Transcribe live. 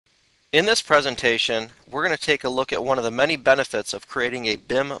In this presentation, we're going to take a look at one of the many benefits of creating a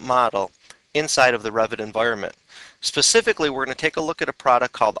BIM model inside of the Revit environment. Specifically, we're going to take a look at a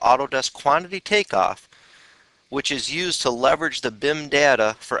product called Autodesk Quantity Takeoff, which is used to leverage the BIM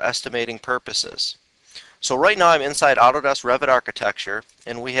data for estimating purposes. So right now I'm inside Autodesk Revit Architecture,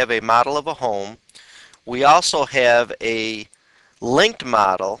 and we have a model of a home. We also have a linked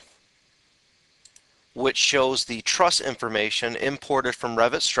model which shows the truss information imported from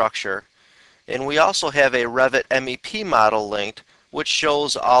Revit Structure. And we also have a Revit MEP model linked, which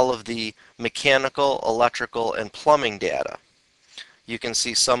shows all of the mechanical, electrical, and plumbing data. You can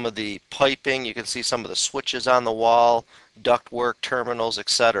see some of the piping, you can see some of the switches on the wall, ductwork, terminals,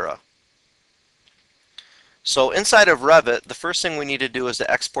 etc. So inside of Revit, the first thing we need to do is to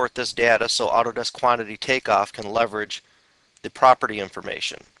export this data so Autodesk Quantity Takeoff can leverage the property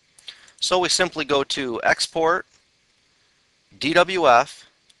information. So we simply go to Export, DWF,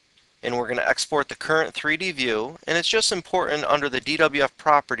 and we're going to export the current 3D view, and it's just important under the DWF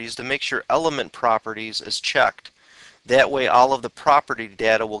properties to make sure element properties is checked. That way all of the property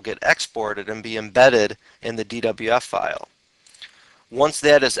data will get exported and be embedded in the DWF file. Once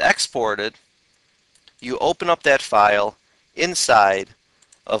that is exported, you open up that file inside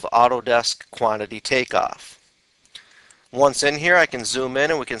of Autodesk Quantity Takeoff. Once in here, I can zoom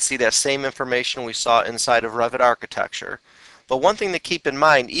in and we can see that same information we saw inside of Revit Architecture. But one thing to keep in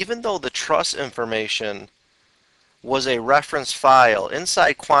mind, even though the truss information was a reference file,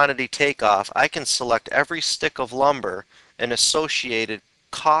 inside Quantity Takeoff, I can select every stick of lumber and associated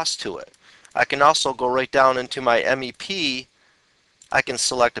cost to it. I can also go right down into my MEP. I can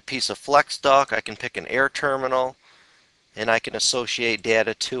select a piece of flex duct, I can pick an air terminal, and I can associate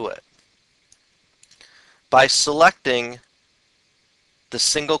data to it. By selecting the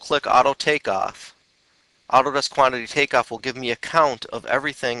single-click auto takeoff, Autodesk Quantity Takeoff will give me a count of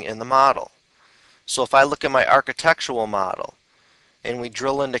everything in the model. So if I look at my architectural model and we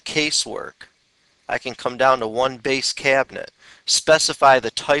drill into casework, I can come down to one base cabinet, specify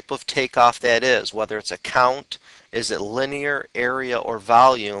the type of takeoff that is, whether it's a count, is it linear, area, or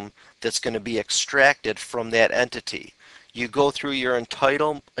volume that's going to be extracted from that entity. You go through your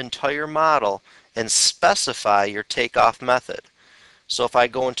entire model and specify your takeoff method. So if I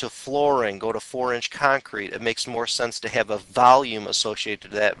go into flooring, go to 4-inch concrete, it makes more sense to have a volume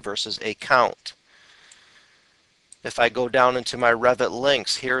associated to that versus a count. If I go down into my Revit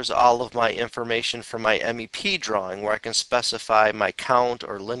links, here's all of my information from my MEP drawing where I can specify my count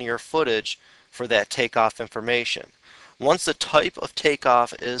or linear footage for that takeoff information. Once the type of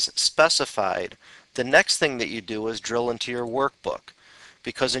takeoff is specified, the next thing that you do is drill into your workbook,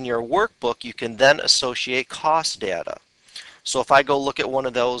 because in your workbook you can then associate cost data. So if I go look at one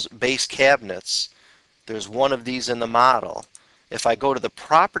of those base cabinets, there's one of these in the model. If I go to the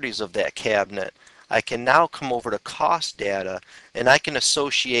properties of that cabinet, I can now come over to cost data and I can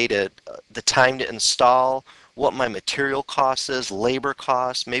associate it, the time to install, what my material cost is, labor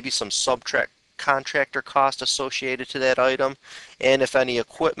cost, maybe some contractor cost associated to that item, and if any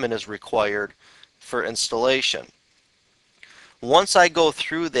equipment is required for installation. Once I go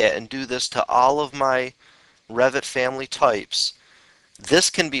through that and do this to all of my Revit family types, this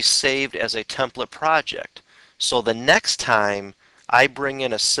can be saved as a template project. So the next time I bring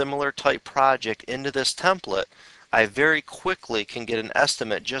in a similar type project into this template, I very quickly can get an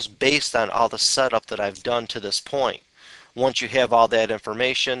estimate just based on all the setup that I've done to this point. Once you have all that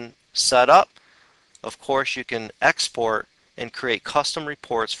information set up, of course you can export and create custom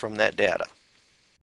reports from that data.